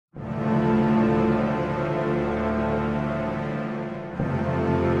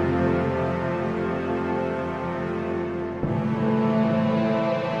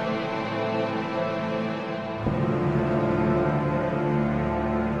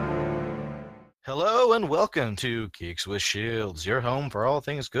Hello and welcome to Geeks with Shields, your home for all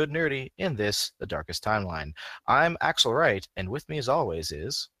things good nerdy in this, the darkest timeline. I'm Axel Wright, and with me as always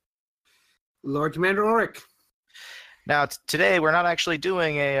is... Lord Commander Ulric. Now, today we're not actually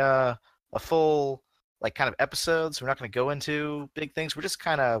doing a full, kind of episodes. We're not going to go into big things. We're just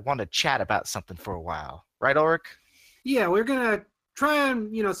kind of want to chat about something for a while. Right, Ulrich? Yeah, we're going to try and,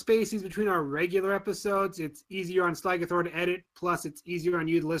 space these between our regular episodes. It's easier on Sligathor to edit, plus it's easier on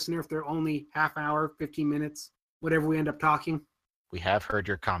you, the listener, if they're only half hour, 15 minutes, whatever we end up talking. We have heard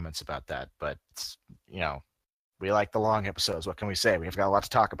your comments about that, but, we like the long episodes. What can we say? We've got a lot to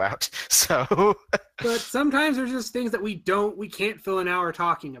talk about, so... But sometimes there's just things that we can't fill an hour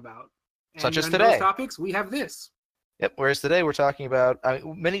talking about. And such as on today. Those topics, we have this. Yep, whereas today we're talking about...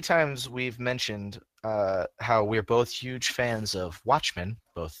 many times we've mentioned how we're both huge fans of Watchmen,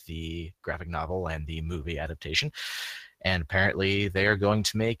 both the graphic novel and the movie adaptation. And apparently they are going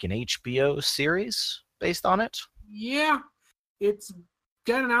to make an HBO series based on it. Yeah, it's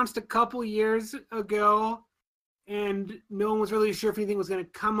got announced a couple years ago, and no one was really sure if anything was going to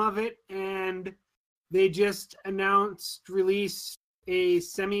come of it. And they just released a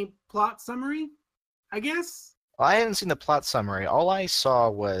semi-plot summary, I guess. Well, I haven't seen the plot summary. All I saw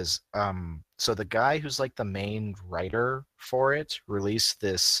was, so the guy who's like the main writer for it released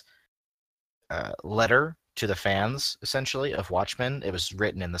this letter to the fans, essentially, of Watchmen. It was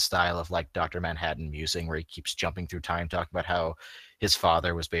written in the style of like Dr. Manhattan musing, where he keeps jumping through time, talking about how his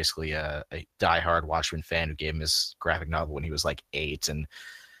father was basically a diehard Watchmen fan who gave him his graphic novel when he was like 8. And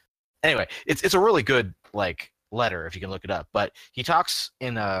anyway, it's a really good letter if you can look it up. But he talks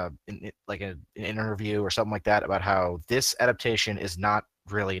in an interview or something like that about how this adaptation is not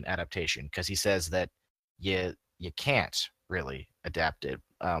really an adaptation, because he says that you can't really adapt it,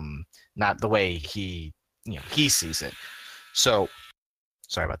 not the way he sees it. So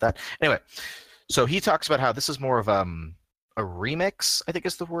sorry about that. Anyway, so he talks about how this is more of a remix, I think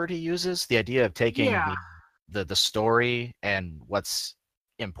is the word he uses. The idea of taking the story and what's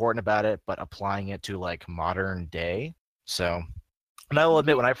important about it, but applying it to like modern day. So, and I will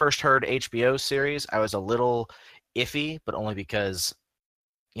admit, when I first heard HBO series, I was a little iffy, but only because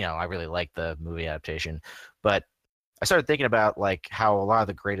I really liked the movie adaptation. But I started thinking about like how a lot of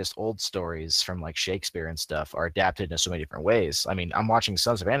the greatest old stories from like Shakespeare and stuff are adapted in so many different ways. I mean, I'm watching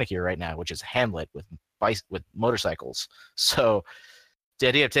Sons of Anarchy right now, which is Hamlet with motorcycles. So the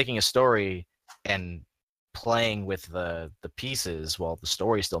idea of taking a story and playing with the pieces while the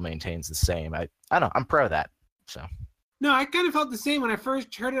story still maintains the same, I don't know, I'm pro of that. So no, I kind of felt the same when I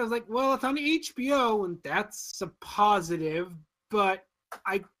first heard it. I was like, well, it's on HBO, and that's a positive, but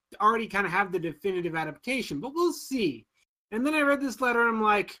I already kind of have the definitive adaptation, but we'll see. And then I read this letter, and I'm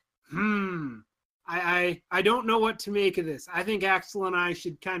like, I don't know what to make of this. I think Axel and I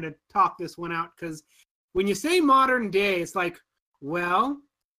should kind of talk this one out, because when you say modern day, it's like, well,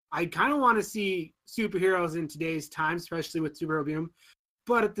 I kind of want to see superheroes in today's time, especially with Superhero Boom.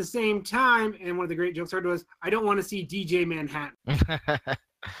 But at the same time, and one of the great jokes I heard was, I don't want to see DJ Manhattan.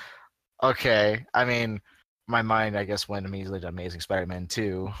 Okay. I mean, my mind, I guess, went immediately to Amazing Spider-Man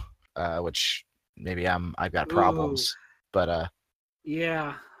 2, which maybe I've got problems. Ooh. But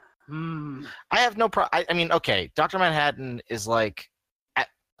yeah. I have no problem. I mean, okay, Dr. Manhattan is like,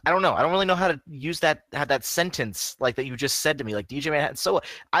 I don't know. I don't really know how to use that sentence like that you just said to me, like DJ Manhattan. So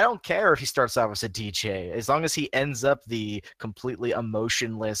I don't care if he starts off as a DJ, as long as he ends up the completely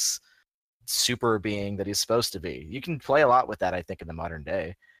emotionless super being that he's supposed to be. You can play a lot with that, I think, in the modern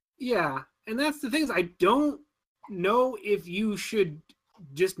day. Yeah, and that's the thing, is I don't know if you should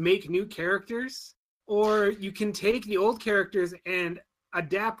just make new characters, or you can take the old characters and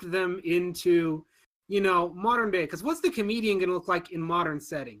adapt them into modern day. Because what's the comedian going to look like in modern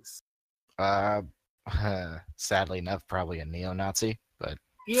settings? Sadly enough, probably a neo-Nazi, but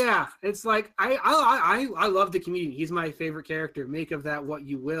yeah, it's like I love the comedian. He's my favorite character. Make of that what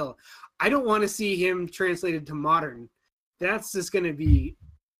you will. I don't want to see him translated to modern. That's just going to be,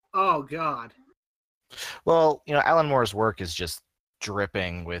 oh god. Well, Alan Moore's work is just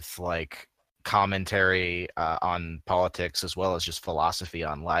dripping with like commentary on politics, as well as just philosophy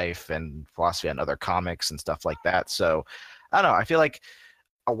on life and philosophy on other comics and stuff like that. So I don't know, I feel like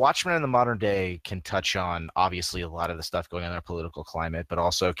a Watchmen in the modern day can touch on obviously a lot of the stuff going on in our political climate, but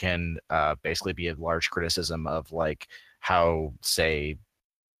also can basically be a large criticism of like how, say,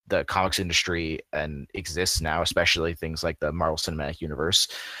 the comics industry and exists now, especially things like the Marvel Cinematic Universe.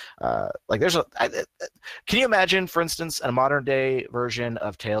 Can you imagine, for instance, a modern day version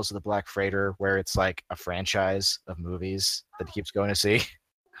of Tales of the Black Freighter where it's like a franchise of movies that he keeps going to see?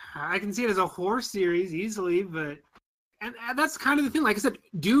 I can see it as a horror series easily, but And that's kind of the thing. Like I said,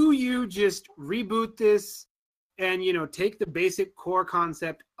 do you just reboot this and, take the basic core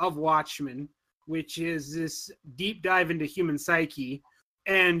concept of Watchmen, which is this deep dive into human psyche,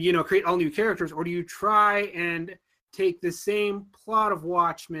 and, create all new characters? Or do you try and take the same plot of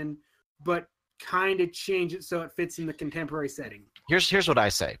Watchmen, but kind of change it so it fits in the contemporary setting? Here's what I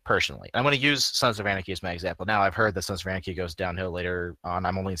say personally. I'm going to use Sons of Anarchy as my example. Now, I've heard that Sons of Anarchy goes downhill later on.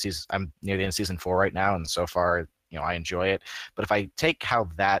 I'm near the end of season 4 right now, and so far, I enjoy it. But if I take how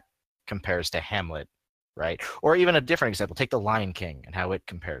that compares to Hamlet, right, or even a different example, take The Lion King and how it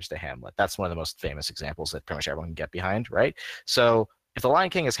compares to Hamlet. That's one of the most famous examples that pretty much everyone can get behind, right? So if The Lion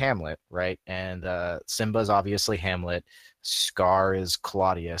King is Hamlet, right, and Simba is obviously Hamlet, Scar is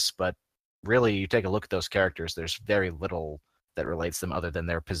Claudius, but really, you take a look at those characters, there's very little that relates them other than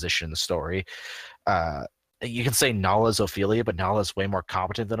their position in the story. You can say Nala's Ophelia, but Nala's way more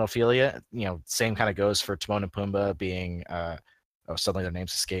competent than Ophelia. Same kind of goes for Timon and Pumbaa being suddenly their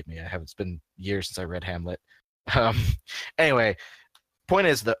names escape me. It's been years since I read Hamlet. Anyway, point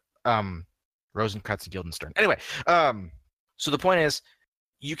is that Rosencrantz and Guildenstern. Anyway, so the point is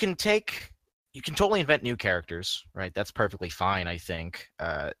you can totally invent new characters, right? That's perfectly fine, I think.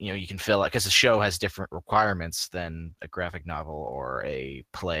 You can fill it because the show has different requirements than a graphic novel or a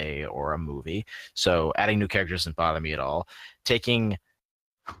play or a movie. So adding new characters doesn't bother me at all. Taking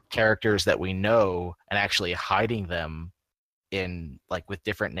characters that we know and actually hiding them in with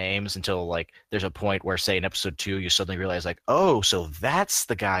different names until there's a point where, say, in episode 2, you suddenly realize oh, so that's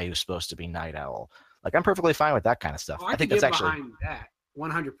the guy who's supposed to be Night Owl. I'm perfectly fine with that kind of stuff. I think that's actually behind that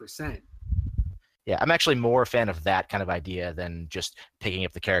 100%. Yeah, I'm actually more a fan of that kind of idea than just picking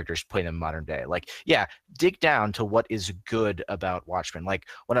up the characters, putting them in modern day. Dig down to what is good about Watchmen.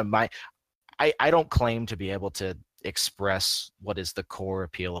 I don't claim to be able to express what is the core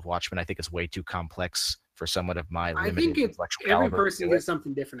appeal of Watchmen. I think it's way too complex for someone of my limited intellectual caliber. Every person gets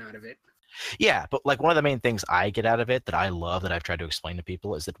something different out of it. Yeah, but one of the main things I get out of it that I love, that I've tried to explain to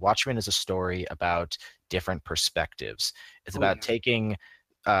people, is that Watchmen is a story about different perspectives. It's about taking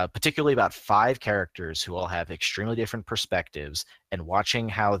particularly about 5 characters who all have extremely different perspectives and watching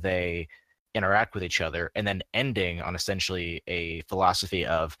how they interact with each other, and then ending on essentially a philosophy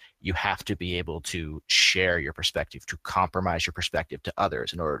of you have to be able to share your perspective, to compromise your perspective to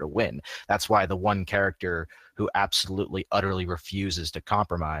others in order to win. That's why the one character who absolutely, utterly refuses to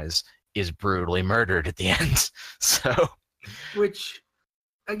compromise is brutally murdered at the end. So, which,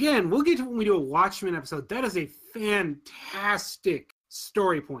 again, we'll get to when we do a Watchmen episode. That is a fantastic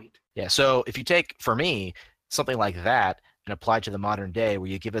story point. Yeah, so if you take, for me, something like that and apply to the modern day, where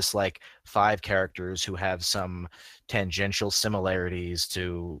you give us 5 characters who have some tangential similarities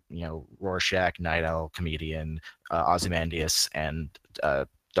to, Rorschach, Night Owl, Comedian, Ozymandias, and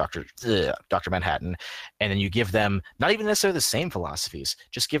Dr. Manhattan, and then you give them not even necessarily the same philosophies,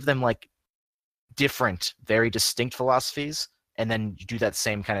 just give them different, very distinct philosophies, and then you do that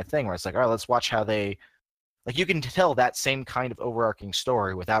same kind of thing where it's all right, let's watch how they you can tell that same kind of overarching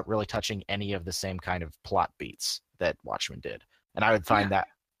story without really touching any of the same kind of plot beats that Watchmen did. And I would find that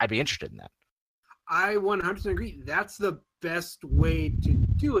I'd be interested in that. I 100% agree. That's the best way to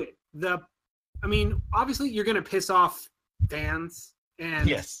do it. Obviously you're going to piss off fans, and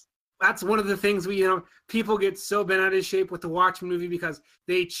yes, that's one of the things people get so bent out of shape with the Watchmen movie because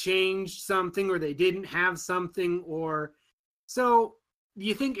they changed something or they didn't have something, or so. Do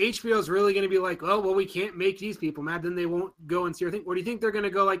you think HBO is really going to be well, we can't make these people mad, then they won't go and see your thing? Or do you think they're going to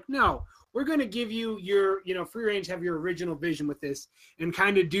go no, we're going to give you your, free range, have your original vision with this, and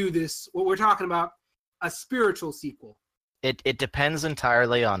kind of do this, what we're talking about, a spiritual sequel? It depends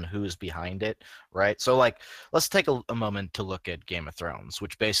entirely on who's behind it, right? So, let's take a moment to look at Game of Thrones,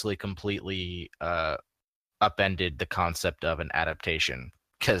 which basically completely upended the concept of an adaptation.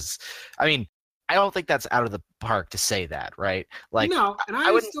 Because, I don't think that's out of the park to say that, right? No, and I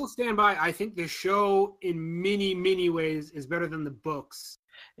would still stand by. I think the show, in many, many ways, is better than the books.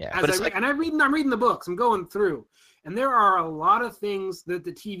 Yeah, I'm reading the books. I'm going through, and there are a lot of things that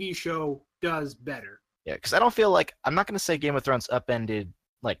the TV show does better. Yeah, because I don't feel I'm not going to say Game of Thrones upended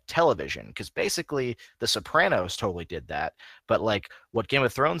television, because basically The Sopranos totally did that, but what Game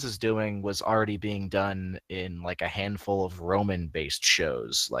of Thrones is doing was already being done in a handful of Roman-based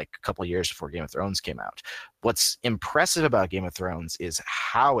shows a couple of years before Game of Thrones came out. What's impressive about Game of Thrones is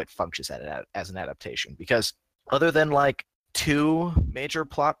how it functions as an adaptation, because other than 2 major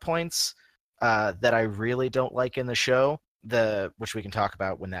plot points that I really don't like in the show, which we can talk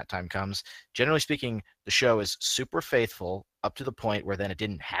about when that time comes, generally speaking, the show is super faithful up to the point where then it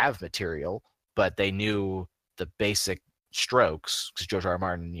didn't have material, but they knew the basic strokes, because George R. R.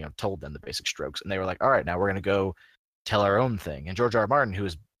 Martin, told them the basic strokes, and they were all right, now we're going to go tell our own thing. And George R. R. Martin, who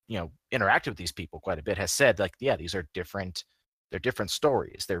has, interacted with these people quite a bit, has said, like, yeah, these are different. They're different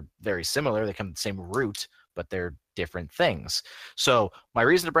stories. They're very similar. They come from the same root, but they're different things. So my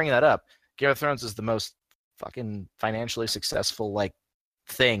reason to bring that up, Game of Thrones is the most fucking financially successful, like,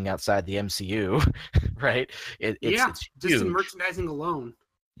 thing outside the MCU, right? It's just in huge. merchandising alone.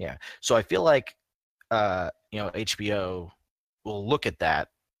 Yeah. So I feel like HBO will look at that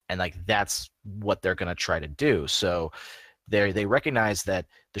and, like, that's what they're gonna try to do. So they recognize that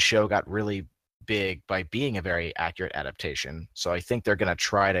the show got really big by being a very accurate adaptation. So I think they're gonna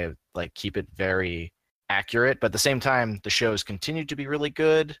try to, like, keep it very accurate, but at the same time, the shows continued to be really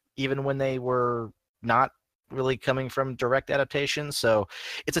good even when they were not really coming from direct adaptations. So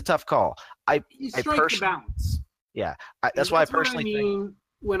it's a tough call. You strike the balance. Yeah, that's why I personally think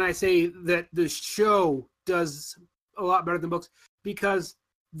when I say that the show does a lot better than books, because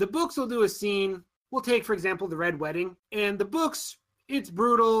the books will do a scene. We'll take, for example, the Red Wedding, and the books, it's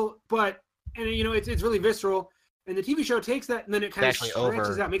brutal, it's really visceral. And the TV show takes that and then it kind of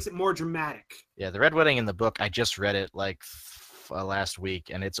stretches out, makes it more dramatic. Yeah, the Red Wedding in the book, I just read it like last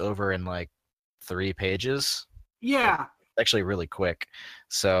week, and it's over in like 3 pages. Yeah, actually really quick.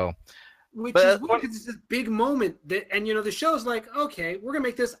 So. Which is weird because it's this big moment the show's like, okay, we're gonna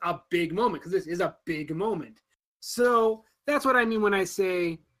make this a big moment because this is a big moment. So that's what I mean when I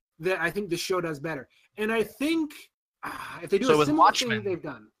say that I think the show does better. And I think if they do a similar thing they've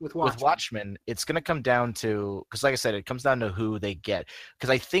done with Watchmen, it's gonna come down to, because like I said, it comes down to who they get.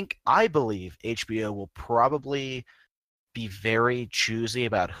 Because I believe HBO will probably be very choosy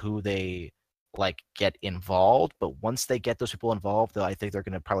about who they like get involved, but once they get those people involved, though, I think they're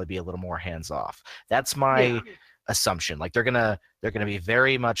going to probably be a little more hands off. That's my assumption. Like they're gonna be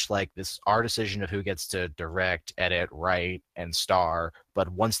very much like, this our decision of who gets to direct, edit, write, and star. But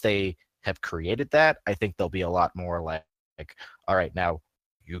once they have created that, I think they'll be a lot more like all right, now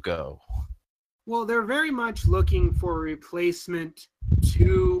you go. Well, they're very much looking for a replacement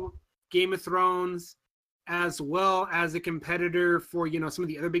to Game of Thrones, as well as a competitor for, some of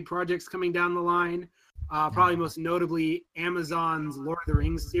the other big projects coming down the line. Probably most notably Amazon's Lord of the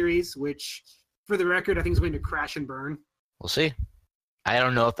Rings series, which, for the record, I think is going to crash and burn. We'll see. I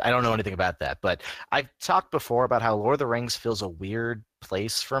don't know anything about that, but I've talked before about how Lord of the Rings feels a weird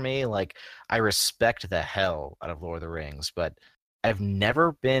place for me. Like, I respect the hell out of Lord of the Rings, but I've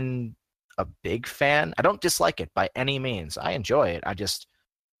never been a big fan. I don't dislike it by any means. I enjoy it.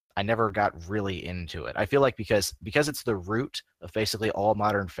 I never got really into it. I feel like because it's the root of basically all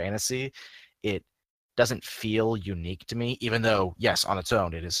modern fantasy, it doesn't feel unique to me, even though, yes, on its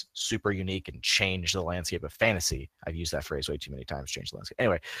own, it is super unique and changed the landscape of fantasy. I've used that phrase way too many times, changed the landscape.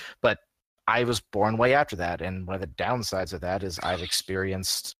 Anyway, but I was born way after that, and one of the downsides of that is I've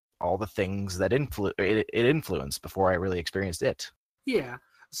experienced all the things that it influenced before I really experienced it. Yeah.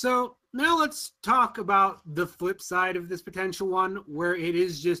 So now let's talk about the flip side of this potential one, where it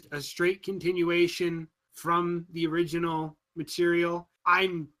is just a straight continuation from the original material.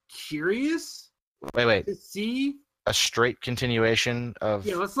 I'm curious to see a straight continuation of.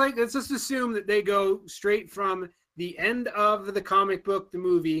 Yeah, let's just assume that they go straight from the end of the comic book, the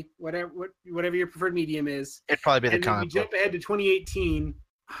movie, whatever your preferred medium is. It'd probably be the comic book. And we jump ahead to 2018.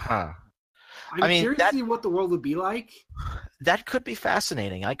 Huh. I'm curious to see what the world would be like. That could be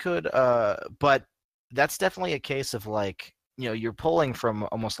fascinating. But that's definitely a case of like, you're pulling from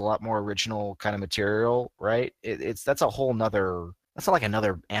almost a lot more original kind of material, right? That's like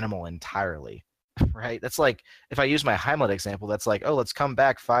another animal entirely, right? That's like, if I use my Heimlet example, that's like, oh, let's come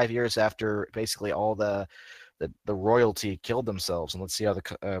back 5 years after basically all the royalty killed themselves, and let's see how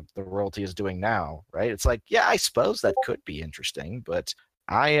the royalty is doing now, right? It's like, yeah, I suppose that could be interesting, but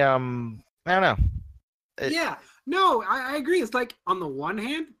I don't know. I agree. It's like, on the one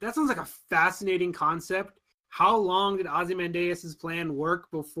hand, that sounds like a fascinating concept. How long did Ozymandias' plan work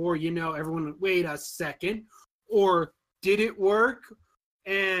before, everyone went, wait a second? Or did it work?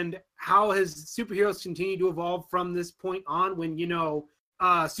 And how has superheroes continued to evolve from this point on when,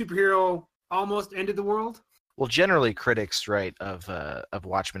 superhero almost ended the world? Well, generally, critics, right, of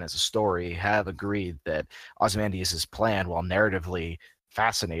Watchmen as a story have agreed that Ozymandias' plan, while narratively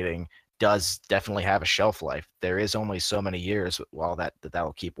fascinating, does definitely have a shelf life. There is only so many years while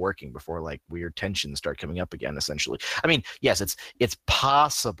that'll keep working before like weird tensions start coming up again, essentially. I mean, yes, it's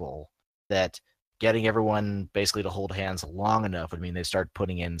possible that getting everyone basically to hold hands long enough would mean they start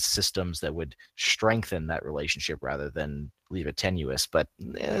putting in systems that would strengthen that relationship rather than leave it tenuous, but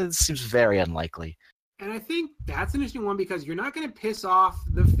it seems very unlikely. And I think that's an interesting one, because you're not going to piss off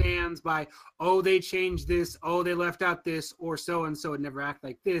the fans by, oh, they changed this, oh, they left out this, or so-and-so would never act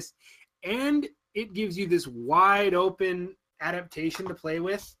like this. And it gives you this wide open adaptation to play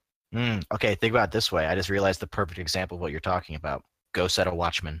with. Okay, think about it this way. I just realized the perfect example of what you're talking about. Go Set a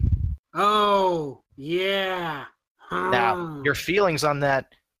Watchmen. Oh, yeah. Now, your feelings on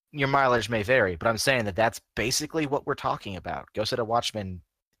that, your mileage may vary, but I'm saying that that's basically what we're talking about. Go Set a Watchmen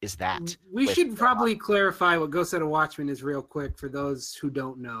is that. We should probably clarify what Go Set a Watchmen is real quick for those who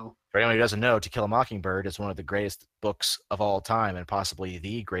don't know. For anyone who doesn't know, To Kill a Mockingbird is one of the greatest books of all time and possibly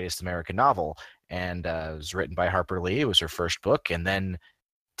the greatest American novel. And it was written by Harper Lee. It was her first book. And then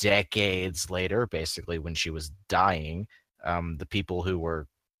decades later, basically when she was dying, the people who were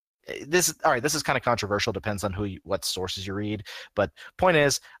this is kind of controversial, depends on what sources you read, but point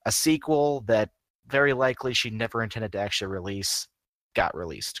is, a sequel that very likely she never intended to actually release got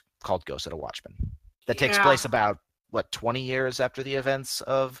released, called Go Set a Watchmen, that takes place about 20 years after the events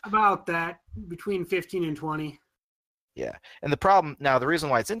of about that, between 15 and 20. Yeah. And the reason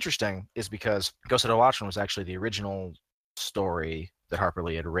why it's interesting is because Go Set a Watchmen was actually the original story that Harper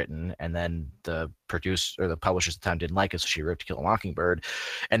Lee had written, and then the producer or the publishers at the time didn't like it, so she wrote To Kill a Mockingbird.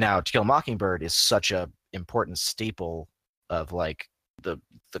 And now To Kill a Mockingbird is such a important staple of like the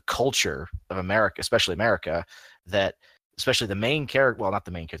culture of America, especially America, that especially the main character, well, not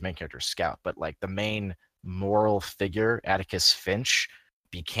the main character is Scout, but like the main moral figure, Atticus Finch,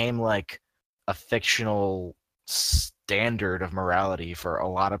 became like a fictional standard of morality for a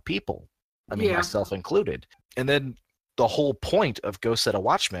lot of people. I mean, myself included. And then the whole point of Go Set a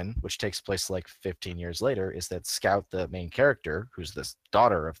Watchman, which takes place like 15 years later, is that Scout, the main character, who's this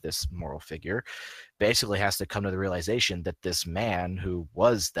daughter of this moral figure, basically has to come to the realization that this man who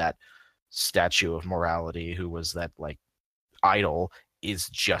was that statue of morality, who was that like idol, is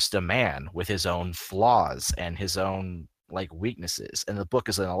just a man with his own flaws and his own like weaknesses. And the book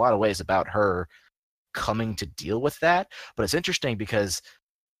is in a lot of ways about her coming to deal with that. But it's interesting because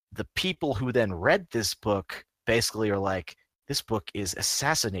the people who then read this book basically are like, this book is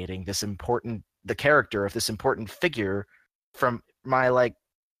assassinating the character of this important figure from my like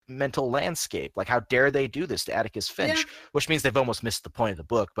mental landscape. Like, how dare they do this to Atticus Finch? Which means they've almost missed the point of the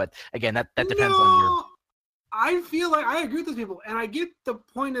book. But again, that depends on your. I feel like I agree with those people, and I get the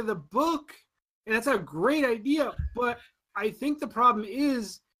point of the book, and that's a great idea. But I think the problem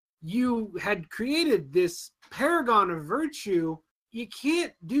is you had created this paragon of virtue. You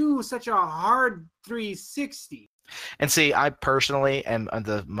can't do such a hard 360. And see, I personally am of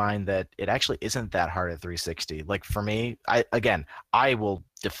the mind that it actually isn't that hard at 360. Like for me, I will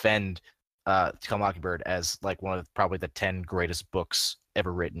defend To Kill a Mockingbird as like one of probably the 10 greatest books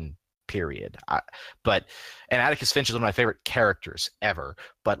ever written, period. And Atticus Finch is one of my favorite characters ever.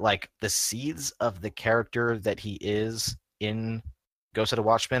 But like the seeds of the character that he is in Go Set a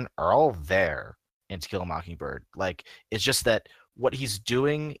Watchmen are all there in To Kill a Mockingbird. Like, it's just that what he's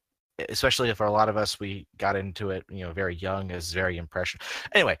doing, especially for a lot of us, we got into it, very young, is very impressionable.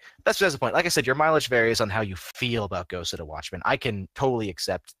 Anyway, that's the point. Like I said, your mileage varies on how you feel about Go Set a Watchmen. I can totally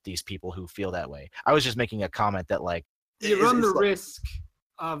accept these people who feel that way. I was just making a comment that like you run the risk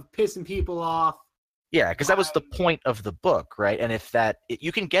of pissing people off. Yeah, because that was the point of the book, right? And if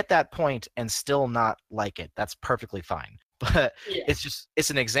you can get that point and still not like it, that's perfectly fine. But it's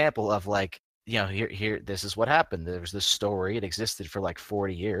an example of like, here, this is what happened. There was this story. It existed for like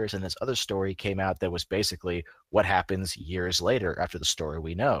 40 years. And this other story came out that was basically what happens years later after the story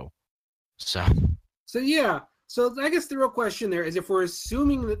we know. So yeah. So I guess the real question there is, if we're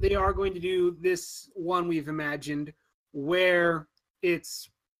assuming that they are going to do this one we've imagined where it's,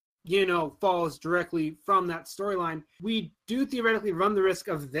 falls directly from that storyline, we do theoretically run the risk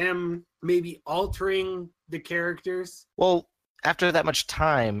of them maybe altering the characters. Well, after that much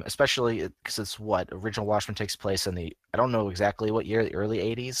time, especially because it's original Watchmen takes place in I don't know exactly what year, the early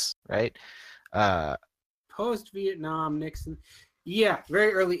 80s, right? Post-Vietnam, Nixon. Yeah,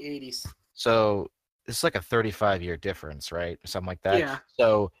 very early 80s. So it's like a 35-year difference, right? Something like that. Yeah.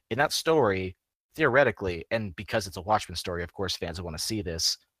 So in that story, theoretically, and because it's a Watchmen story, of course, fans will want to see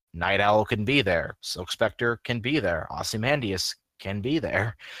this, Night Owl can be there. Silk Spectre can be there. Ozymandias can be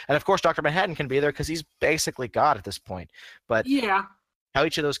there. And of course, Dr. Manhattan can be there because he's basically God at this point. But how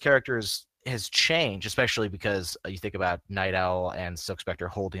each of those characters has changed, especially because you think about Night Owl and Silk Spectre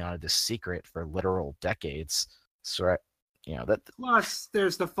holding on to this secret for literal decades. So, that. Plus,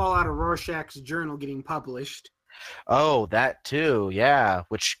 there's the fallout of Rorschach's journal getting published. Oh, that too, yeah,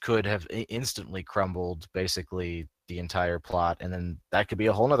 which could have instantly crumbled basically the entire plot, and then that could be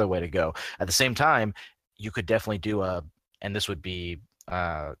a whole nother way to go. At the same time, you could definitely do and this would be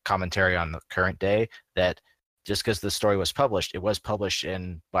commentary on the current day, that just because the story was published, it was published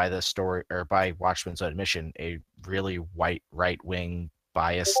by Watchmen's own admission, a really white, right-wing,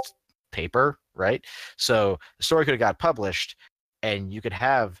 biased paper, right? So the story could have got published, and you could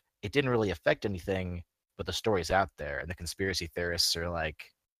have it didn't really affect anything, but the story's out there, and the conspiracy theorists are like,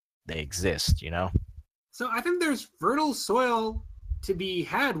 they exist, you know? So I think there's fertile soil to be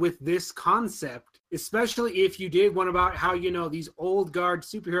had with this concept, especially if you did one about how, these old guard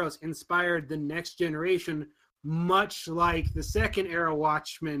superheroes inspired the next generation, much like the second era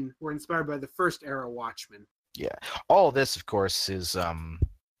Watchmen were inspired by the first era Watchmen. Yeah. All of this, of course, is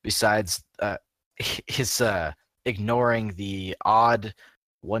besides his ignoring the odd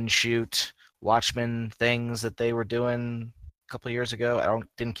one-shoot Watchmen things that they were doing a couple of years ago.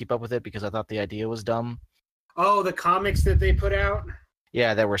 Didn't keep up with it because I thought the idea was dumb. Oh, the comics that they put out?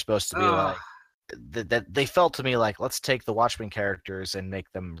 Yeah, that were supposed to be like that. They felt to me like, let's take the Watchmen characters and make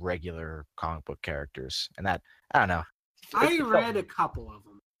them regular comic book characters, and that I don't know. I read a couple of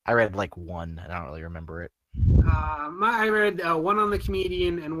them. I read like one, and I don't really remember it. I read one on the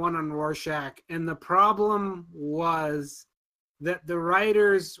comedian and one on Rorschach, and the problem was that the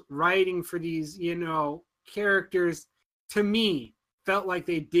writers writing for these, characters, to me, felt like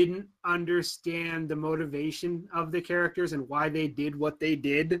they didn't understand the motivation of the characters and why they did what they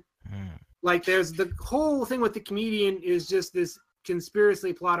did. Like, there's the whole thing with the comedian is just this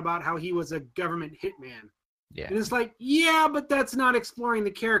conspiracy plot about how he was a government hitman. Yeah. And it's like, yeah, but that's not exploring the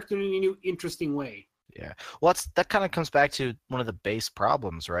character in a new, interesting way. Yeah. Well, that kind of comes back to one of the base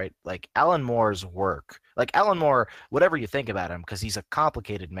problems, right? Like Alan Moore's work. Like Alan Moore, whatever you think about him, because he's a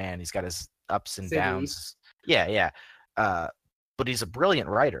complicated man. He's got his ups and downs. Yeah. But he's a brilliant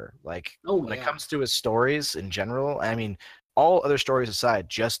writer. Like when it comes to his stories in general, I mean, all other stories aside,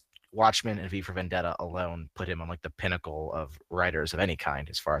 just Watchmen and V for Vendetta alone put him on like the pinnacle of writers of any kind,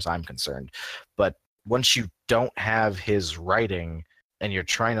 as far as I'm concerned. But once you don't have his writing and you're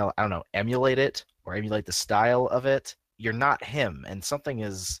trying to, I don't know, emulate it or emulate the style of it, you're not him. And something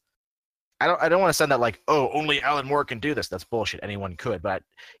is, I don't want to send that like, oh, only Alan Moore can do this. That's bullshit. Anyone could, but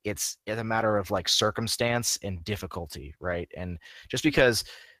it's a matter of like circumstance and difficulty, right? And just because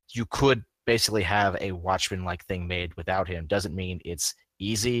you could basically have a Watchmen-like thing made without him doesn't mean it's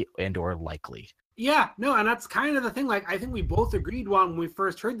easy and or likely. Yeah, no, and that's kind of the thing. Like, I think we both agreed when we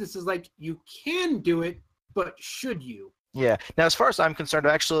first heard this is like, you can do it, but should you? Yeah. Now, as far as I'm concerned,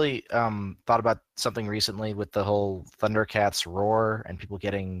 I actually thought about something recently with the whole Thundercats roar and people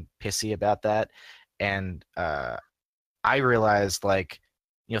getting pissy about that. And I realized, like,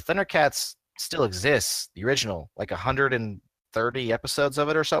 Thundercats still exists, the original, like 130 episodes of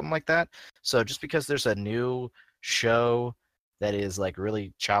it or something like that. So just because there's a new show that is like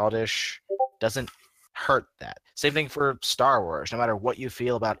really childish doesn't hurt that. Same thing for Star Wars. No matter what you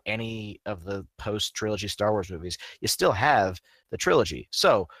feel about any of the post-trilogy Star Wars movies, you still have the trilogy.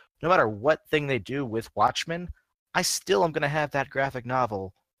 So no matter what thing they do with Watchmen, I still am going to have that graphic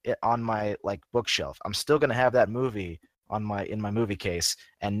novel on my like bookshelf. I'm still going to have that movie in my movie case,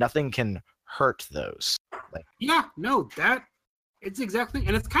 and nothing can hurt those. Like, yeah, no, that it's exactly,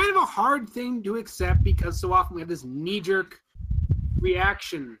 and it's kind of a hard thing to accept because so often we have this knee-jerk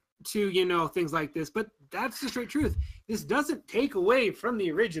reaction to things like this, but that's the straight truth. This doesn't take away from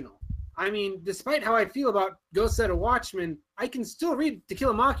the original. I mean, despite how I feel about Ghost Set of Watchmen, I can still read To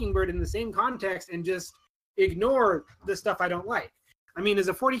Kill a Mockingbird in the same context and just ignore the stuff I don't like. I mean, as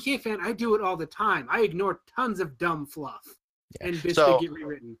a 40K fan, I do it all the time. I ignore tons of dumb fluff and bitch they get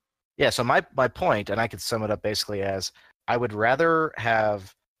rewritten. Yeah, so my point, and I could sum it up basically as, I would rather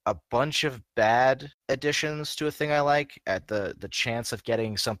have a bunch of bad additions to a thing I like at the chance of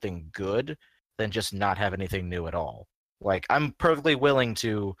getting something good than just not have anything new at all. Like, I'm perfectly willing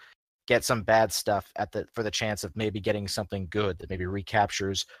to get some bad stuff for the chance of maybe getting something good that maybe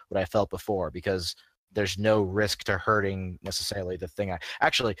recaptures what I felt before, because there's no risk to hurting necessarily the thing.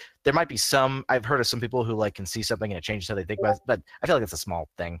 Actually, there might be some, I've heard of some people who like can see something and it changes how they think about it, but I feel like it's a small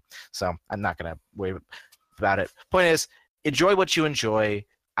thing, so I'm not going to worry about it. Point is, enjoy what you enjoy.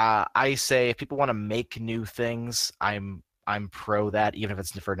 I say if people want to make new things, I'm pro that, even if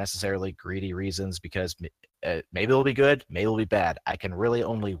it's for necessarily greedy reasons, because maybe it'll be good, maybe it'll be bad. I can really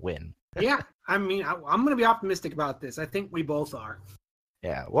only win. Yeah, I mean, I'm going to be optimistic about this. I think we both are.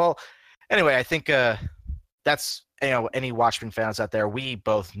 Yeah, well, anyway, I think that's, any Watchmen fans out there, we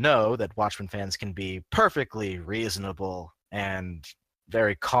both know that Watchmen fans can be perfectly reasonable and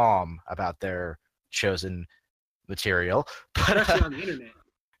very calm about their chosen material. But, especially on the internet.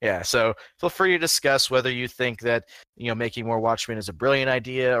 Yeah, so feel free to discuss whether you think that making more Watchmen is a brilliant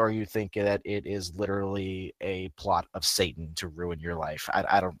idea, or you think that it is literally a plot of Satan to ruin your life.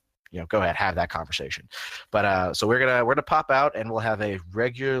 I don't, go ahead, have that conversation. But so we're gonna pop out, and we'll have a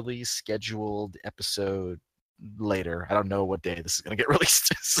regularly scheduled episode later. I don't know what day this is going to get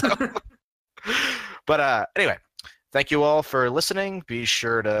released. So. But anyway, thank you all for listening. Be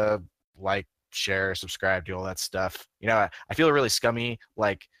sure to like, share, subscribe, do all that stuff. I feel really scummy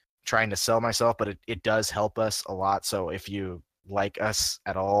like trying to sell myself, but it does help us a lot. So if you like us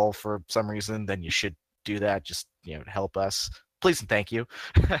at all for some reason, then you should do that. Just help us, please and thank you.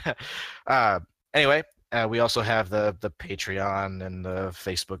 Anyway, we also have the Patreon and the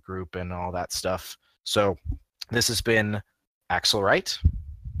Facebook group and all that stuff. So this has been Axel Wright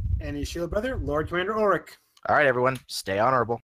and his shield brother, Lord Commander Ulric. All right, everyone, stay honorable.